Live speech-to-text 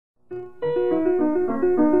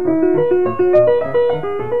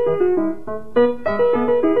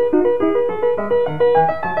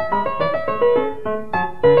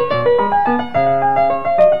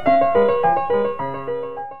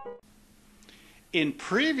In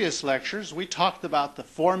previous lectures, we talked about the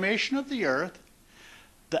formation of the earth,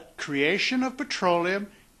 the creation of petroleum,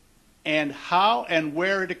 and how and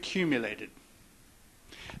where it accumulated.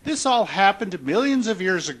 This all happened millions of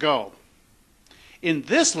years ago. In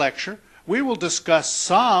this lecture, we will discuss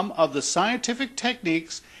some of the scientific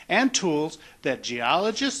techniques and tools that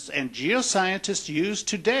geologists and geoscientists use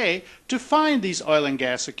today to find these oil and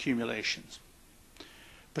gas accumulations.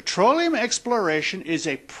 Petroleum exploration is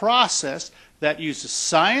a process that uses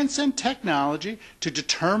science and technology to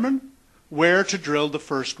determine where to drill the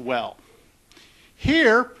first well.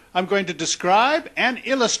 Here, I'm going to describe and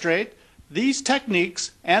illustrate these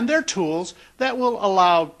techniques and their tools that will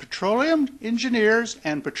allow petroleum engineers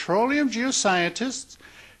and petroleum geoscientists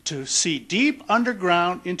to see deep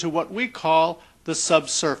underground into what we call the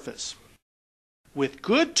subsurface. With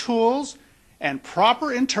good tools and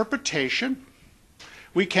proper interpretation,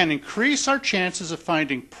 we can increase our chances of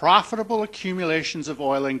finding profitable accumulations of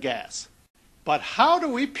oil and gas. But how do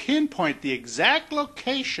we pinpoint the exact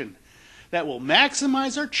location that will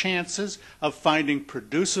maximize our chances of finding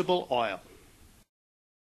producible oil?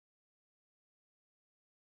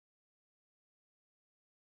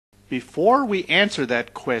 Before we answer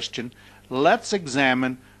that question, let's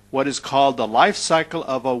examine what is called the life cycle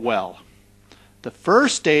of a well. The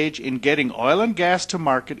first stage in getting oil and gas to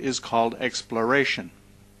market is called exploration.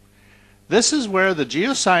 This is where the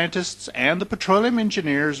geoscientists and the petroleum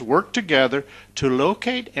engineers work together to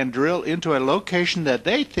locate and drill into a location that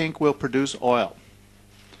they think will produce oil.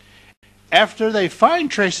 After they find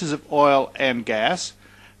traces of oil and gas,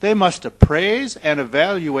 they must appraise and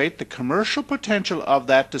evaluate the commercial potential of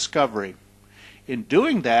that discovery. In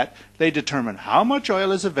doing that, they determine how much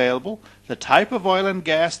oil is available, the type of oil and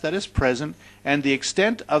gas that is present, and the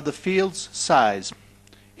extent of the field's size.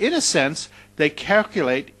 In a sense, they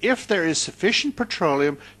calculate if there is sufficient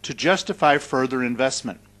petroleum to justify further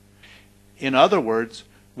investment. In other words,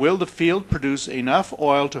 will the field produce enough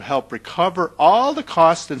oil to help recover all the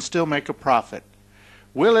costs and still make a profit?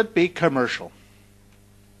 Will it be commercial?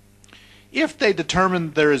 If they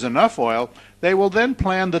determine there is enough oil, they will then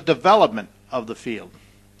plan the development of the field.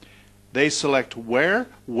 They select where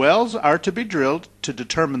wells are to be drilled to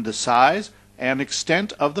determine the size and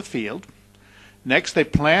extent of the field. Next, they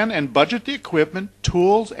plan and budget the equipment,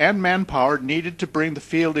 tools, and manpower needed to bring the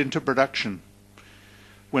field into production.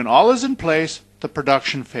 When all is in place, the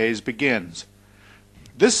production phase begins.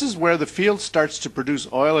 This is where the field starts to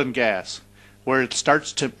produce oil and gas, where it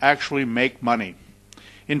starts to actually make money.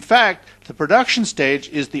 In fact, the production stage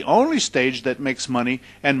is the only stage that makes money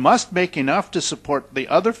and must make enough to support the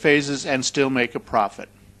other phases and still make a profit.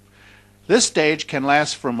 This stage can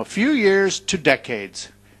last from a few years to decades,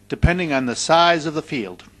 depending on the size of the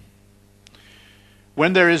field.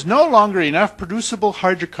 When there is no longer enough producible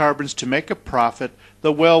hydrocarbons to make a profit,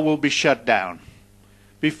 the well will be shut down.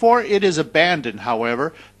 Before it is abandoned,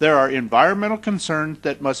 however, there are environmental concerns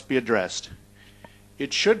that must be addressed.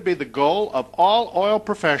 It should be the goal of all oil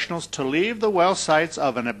professionals to leave the well sites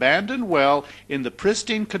of an abandoned well in the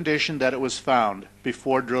pristine condition that it was found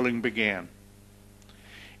before drilling began.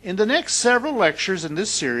 In the next several lectures in this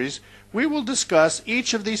series, we will discuss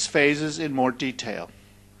each of these phases in more detail.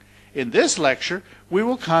 In this lecture, we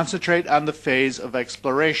will concentrate on the phase of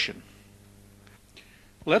exploration.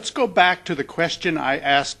 Let's go back to the question I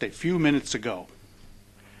asked a few minutes ago.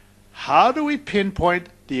 How do we pinpoint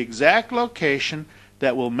the exact location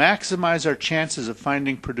that will maximize our chances of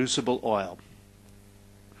finding producible oil?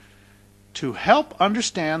 To help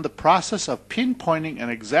understand the process of pinpointing an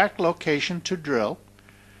exact location to drill,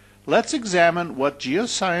 let's examine what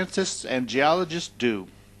geoscientists and geologists do.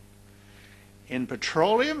 In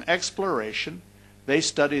petroleum exploration, they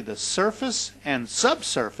study the surface and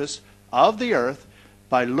subsurface of the earth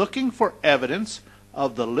by looking for evidence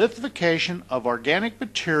of the lithification of organic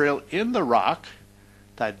material in the rock,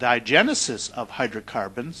 the diagenesis of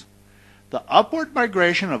hydrocarbons, the upward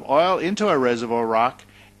migration of oil into a reservoir rock,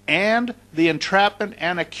 and the entrapment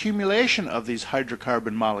and accumulation of these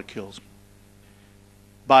hydrocarbon molecules.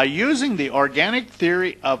 By using the organic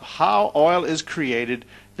theory of how oil is created,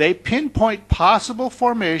 they pinpoint possible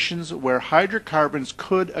formations where hydrocarbons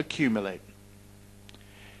could accumulate.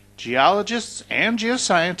 Geologists and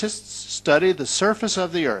geoscientists study the surface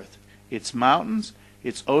of the earth, its mountains,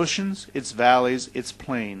 its oceans, its valleys, its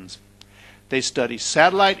plains. They study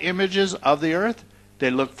satellite images of the earth. They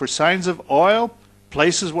look for signs of oil,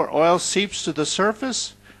 places where oil seeps to the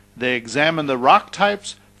surface. They examine the rock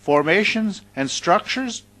types, formations and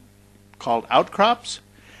structures called outcrops,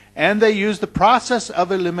 and they use the process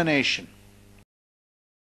of elimination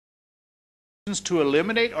to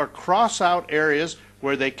eliminate or cross out areas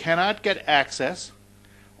where they cannot get access,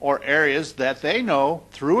 or areas that they know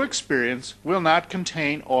through experience will not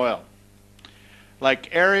contain oil,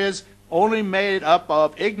 like areas only made up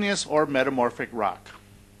of igneous or metamorphic rock.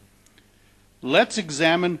 Let's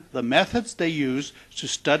examine the methods they use to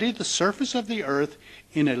study the surface of the earth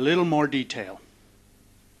in a little more detail.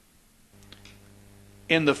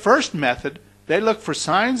 In the first method, they look for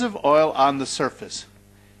signs of oil on the surface.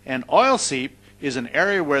 An oil seep is an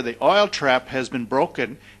area where the oil trap has been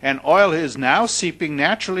broken and oil is now seeping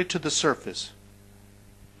naturally to the surface.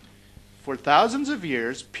 For thousands of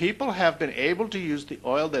years, people have been able to use the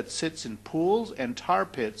oil that sits in pools and tar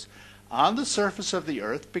pits on the surface of the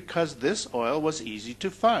earth because this oil was easy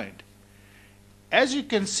to find. As you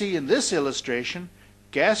can see in this illustration,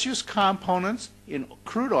 gaseous components in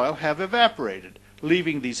crude oil have evaporated,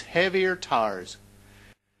 leaving these heavier tars.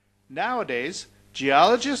 Nowadays,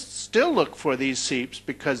 geologists still look for these seeps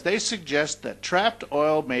because they suggest that trapped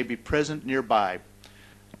oil may be present nearby,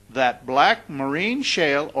 that black marine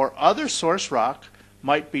shale or other source rock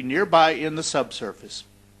might be nearby in the subsurface.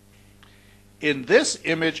 In this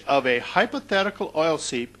image of a hypothetical oil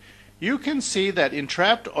seep, you can see that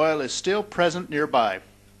entrapped oil is still present nearby.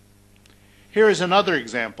 Here is another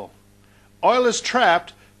example. Oil is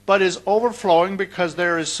trapped but is overflowing because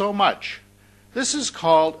there is so much. This is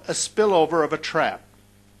called a spillover of a trap.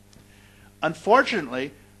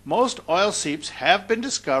 Unfortunately, most oil seeps have been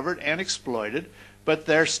discovered and exploited, but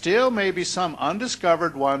there still may be some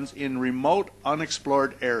undiscovered ones in remote,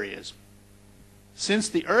 unexplored areas. Since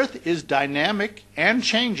the Earth is dynamic and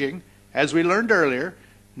changing, as we learned earlier,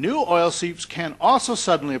 new oil seeps can also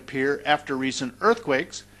suddenly appear after recent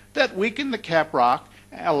earthquakes that weaken the cap rock,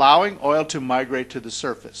 allowing oil to migrate to the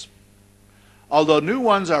surface. Although new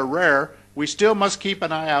ones are rare, we still must keep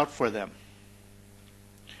an eye out for them.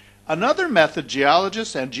 Another method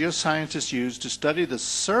geologists and geoscientists use to study the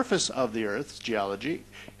surface of the Earth's geology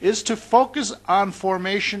is to focus on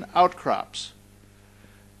formation outcrops,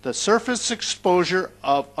 the surface exposure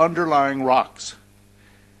of underlying rocks.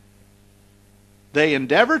 They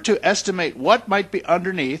endeavor to estimate what might be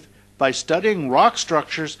underneath by studying rock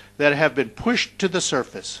structures that have been pushed to the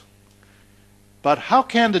surface. But how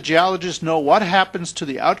can the geologist know what happens to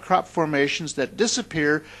the outcrop formations that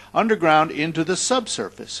disappear underground into the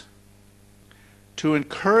subsurface? To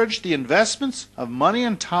encourage the investments of money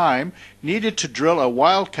and time needed to drill a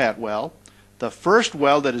wildcat well, the first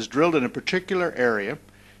well that is drilled in a particular area,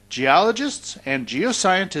 geologists and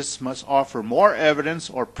geoscientists must offer more evidence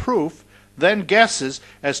or proof than guesses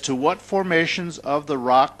as to what formations of the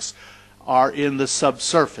rocks are in the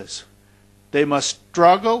subsurface. They must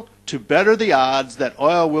struggle to better the odds that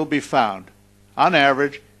oil will be found, on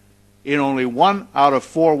average, in only 1 out of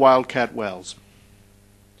 4 wildcat wells.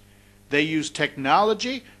 They use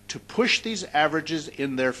technology to push these averages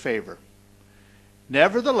in their favor.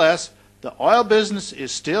 Nevertheless, the oil business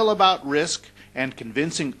is still about risk and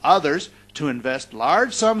convincing others to invest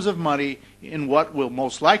large sums of money in what will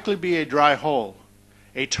most likely be a dry hole,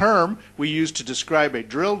 a term we use to describe a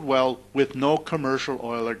drilled well with no commercial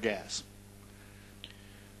oil or gas.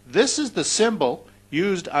 This is the symbol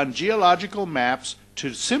used on geological maps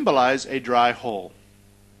to symbolize a dry hole.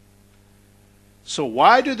 So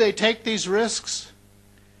why do they take these risks?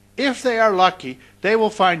 If they are lucky, they will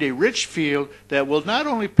find a rich field that will not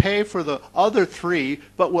only pay for the other 3,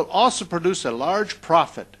 but will also produce a large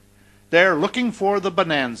profit. They are looking for the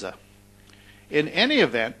bonanza. In any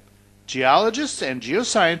event, geologists and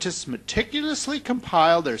geoscientists meticulously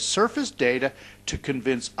compile their surface data to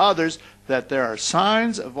convince others that there are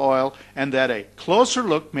signs of oil and that a closer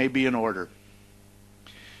look may be in order.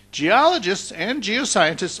 Geologists and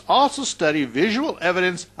geoscientists also study visual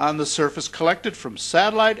evidence on the surface collected from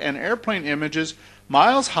satellite and airplane images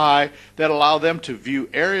miles high that allow them to view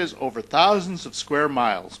areas over thousands of square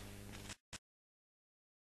miles.